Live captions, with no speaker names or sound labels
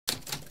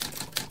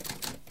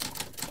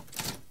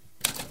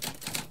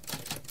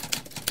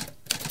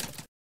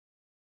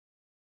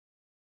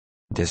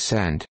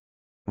Dissent.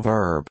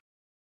 Verb.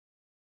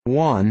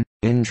 1.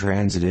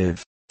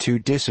 Intransitive, to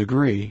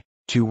disagree,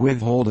 to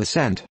withhold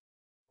assent.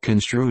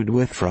 Construed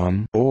with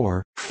from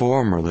or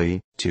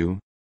formerly, to.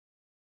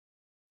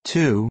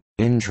 2.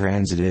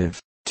 Intransitive,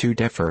 to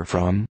differ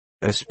from,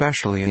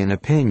 especially in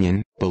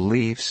opinion,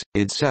 beliefs,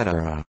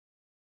 etc.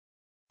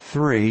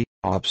 3.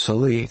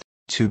 Obsolete,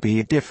 to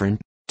be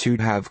different, to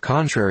have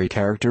contrary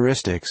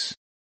characteristics.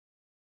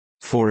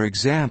 For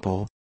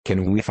example,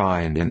 can we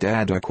find and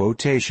add a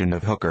quotation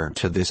of Hooker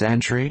to this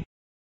entry?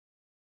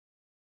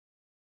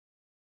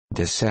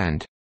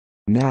 Dissent.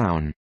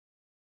 Noun.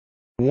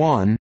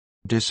 1.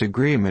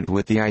 Disagreement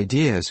with the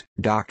ideas,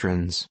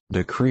 doctrines,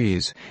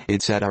 decrees,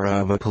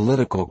 etc. of a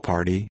political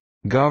party,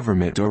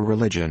 government or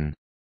religion.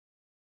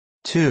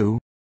 2.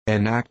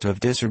 An act of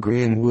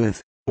disagreeing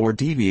with, or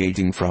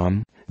deviating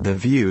from, the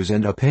views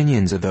and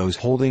opinions of those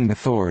holding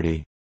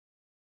authority.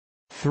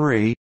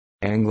 3.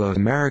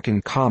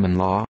 Anglo-American common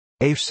law,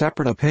 a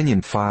separate opinion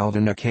filed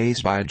in a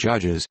case by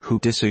judges who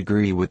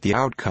disagree with the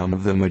outcome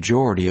of the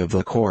majority of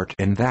the court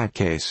in that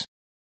case.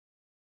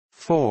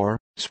 4.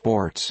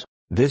 Sports.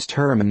 This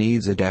term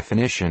needs a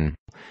definition.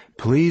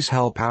 Please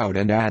help out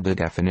and add the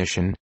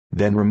definition,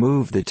 then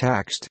remove the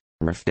text,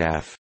 ref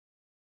def.